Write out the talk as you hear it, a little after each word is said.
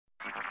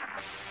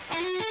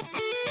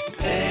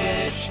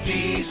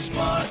HT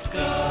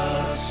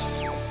Smartcast.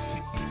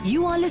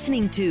 You are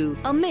listening to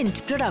a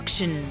Mint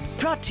production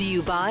brought to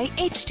you by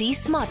HT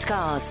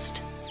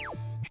Smartcast.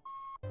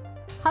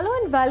 Hello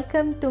and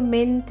welcome to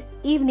Mint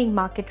Evening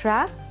Market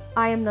Wrap.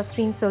 I am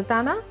Nasreen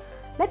Sultana.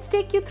 Let's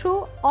take you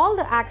through all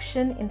the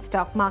action in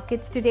stock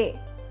markets today.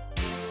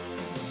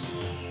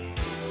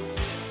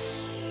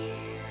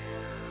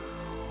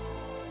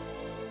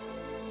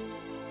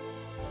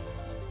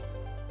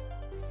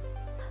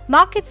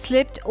 Markets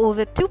slipped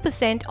over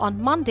 2% on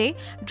Monday,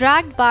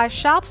 dragged by a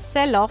sharp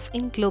sell-off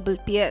in global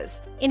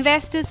peers.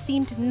 Investors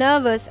seemed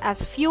nervous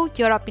as few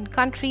European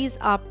countries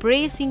are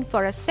bracing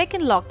for a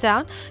second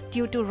lockdown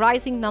due to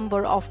rising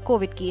number of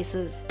COVID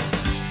cases.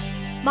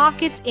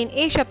 Markets in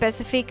Asia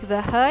Pacific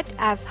were hurt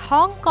as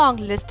Hong Kong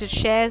listed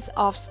shares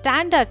of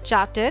Standard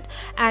Chartered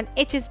and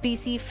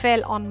HSBC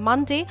fell on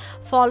Monday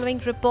following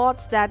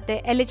reports that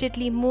they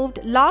allegedly moved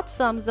large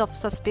sums of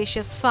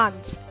suspicious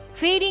funds.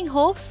 Fading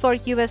hopes for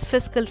US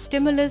fiscal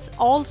stimulus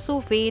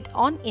also weighed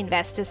on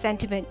investor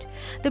sentiment.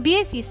 The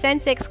BSE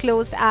Sensex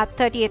closed at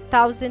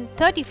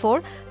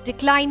 38,034,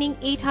 declining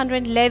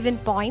 811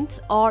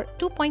 points or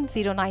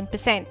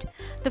 2.09%.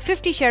 The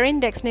 50-share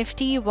index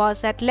Nifty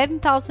was at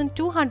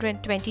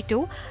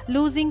 11,222,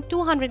 losing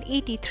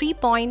 283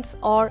 points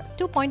or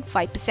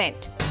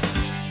 2.5%.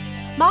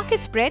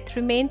 Market spread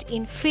remained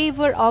in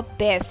favor of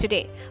bears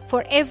today.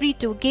 For every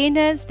 2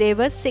 gainers, there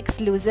were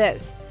 6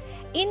 losers.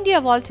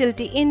 India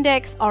Volatility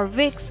Index or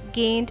VIX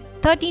gained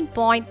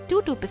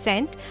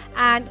 13.22%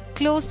 and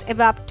closed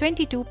above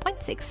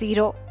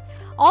 22.60.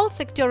 All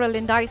sectoral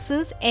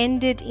indices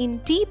ended in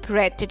deep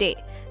red today.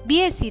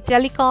 BSE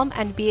Telecom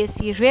and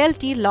BSE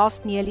Realty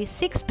lost nearly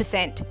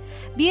 6%.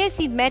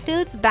 BSE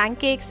Metals,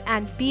 Bankex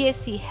and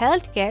BSE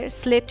Healthcare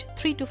slipped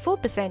 3 to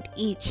 4%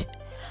 each.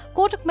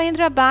 Kotak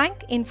Mahindra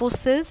Bank,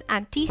 Infosys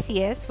and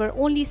TCS were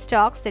only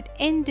stocks that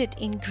ended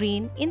in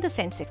green in the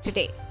Sensex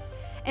today.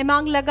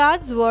 Among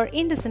laggards were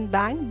IndusInd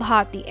Bank,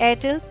 Bharti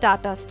Airtel,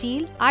 Tata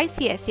Steel,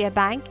 ICICI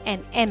Bank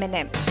and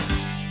M&M.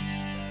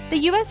 The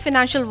US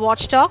financial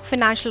watchdog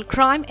Financial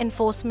Crime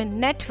Enforcement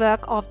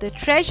Network of the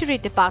Treasury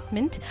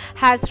Department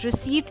has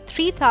received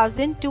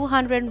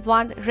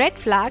 3,201 red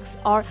flags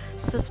or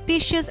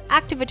suspicious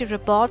activity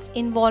reports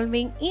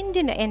involving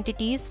Indian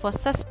entities for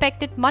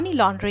suspected money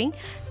laundering,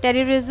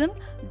 terrorism,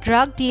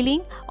 drug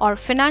dealing or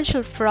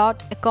financial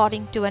fraud,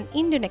 according to an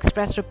Indian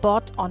Express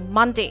report on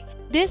Monday.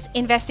 This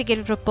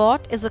investigative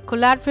report is a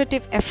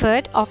collaborative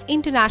effort of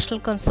International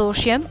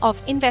Consortium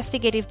of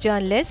Investigative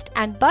Journalists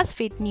and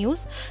BuzzFeed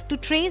News to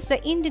trace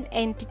the Indian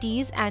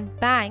entities and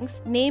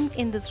banks named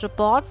in these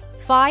reports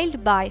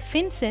filed by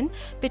FinCEN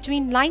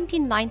between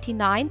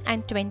 1999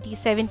 and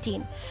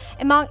 2017.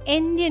 Among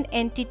Indian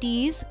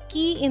entities,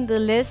 key in the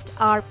list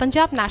are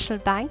Punjab National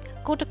Bank,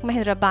 Kotak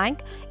Mahindra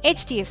Bank,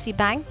 HDFC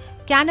Bank,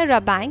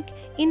 Canara Bank,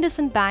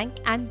 IndusInd Bank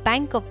and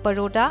Bank of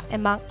Baroda,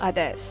 among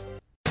others.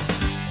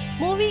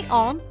 Moving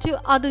on to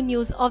other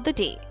news of the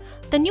day.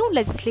 The new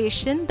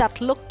legislation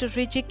that looked to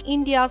rejig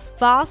India's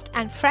vast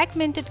and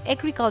fragmented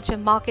agriculture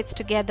markets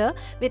together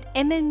with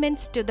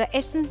amendments to the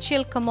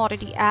Essential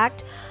Commodity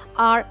Act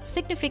are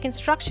significant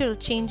structural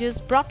changes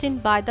brought in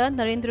by the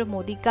Narendra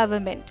Modi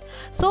government.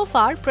 So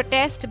far,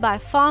 protests by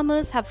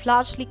farmers have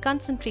largely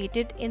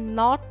concentrated in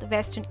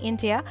northwestern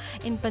India,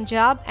 in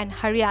Punjab and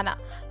Haryana,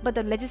 but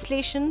the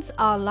legislations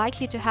are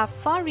likely to have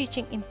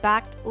far-reaching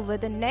impact over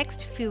the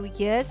next few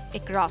years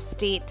across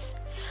states.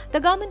 The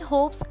government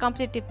hopes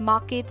competitive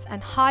markets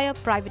and higher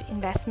private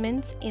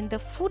investments in the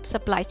food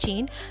supply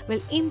chain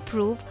will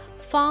improve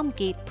farm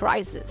gate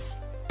prices.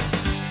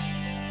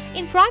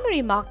 In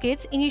primary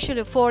markets, initial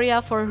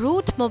euphoria for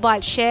Route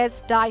Mobile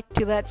shares died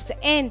towards the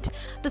end.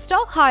 The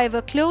stock,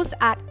 however, closed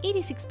at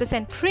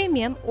 86%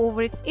 premium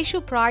over its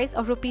issue price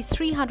of Rs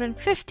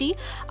 350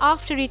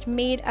 after it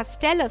made a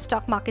stellar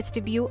stock markets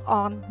debut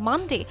on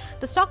Monday.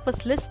 The stock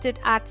was listed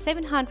at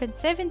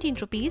 717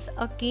 rupees,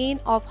 a gain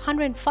of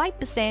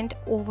 105%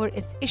 over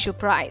its issue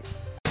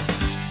price.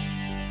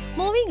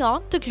 Moving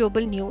on to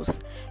global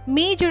news.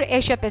 Major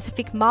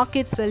Asia-Pacific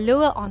markets were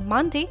lower on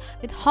Monday,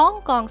 with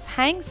Hong Kong's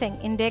Hang Seng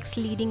Index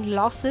leading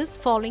losses,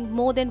 falling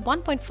more than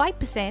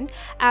 1.5%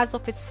 as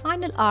of its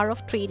final hour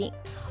of trading.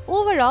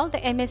 Overall, the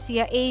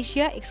MSCI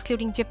Asia,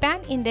 excluding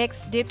Japan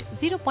Index, dipped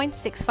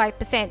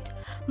 0.65%.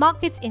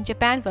 Markets in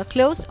Japan were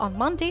closed on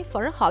Monday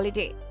for a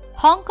holiday.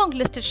 Hong Kong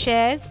listed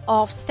shares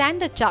of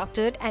Standard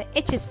Chartered and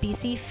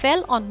HSBC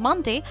fell on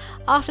Monday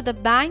after the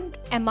bank,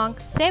 among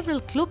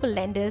several global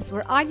lenders,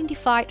 were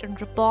identified in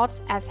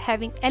reports as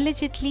having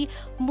allegedly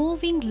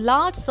moving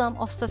large sum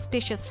of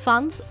suspicious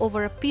funds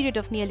over a period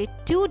of nearly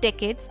 2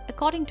 decades,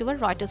 according to a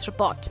Reuters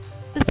report.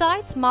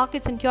 Besides,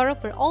 markets in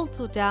Europe were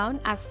also down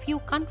as few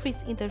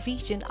countries in the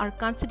region are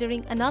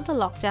considering another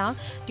lockdown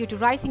due to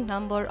rising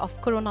number of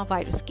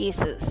coronavirus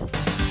cases.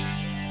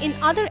 In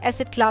other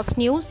asset class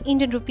news,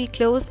 Indian rupee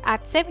closed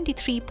at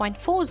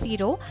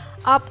 73.40,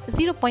 up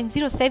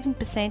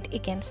 0.07%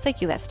 against the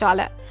US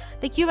dollar.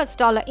 The US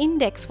dollar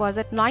index was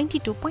at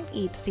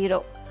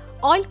 92.80.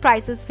 Oil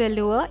prices fell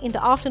lower in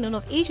the afternoon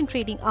of Asian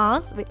trading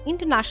hours, with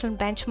international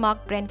benchmark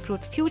Brent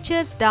crude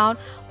futures down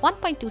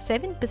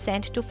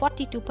 1.27% to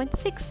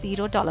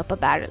 $42.60 per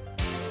barrel.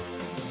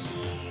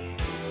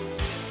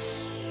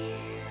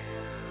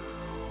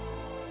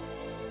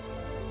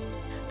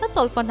 That's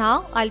all for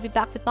now. I'll be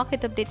back with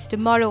market updates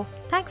tomorrow.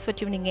 Thanks for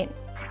tuning in.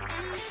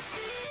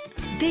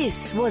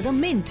 This was a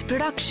Mint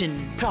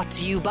production brought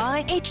to you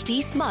by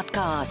HT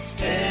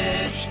Smartcast.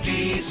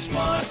 HT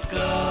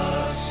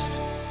Smartcast.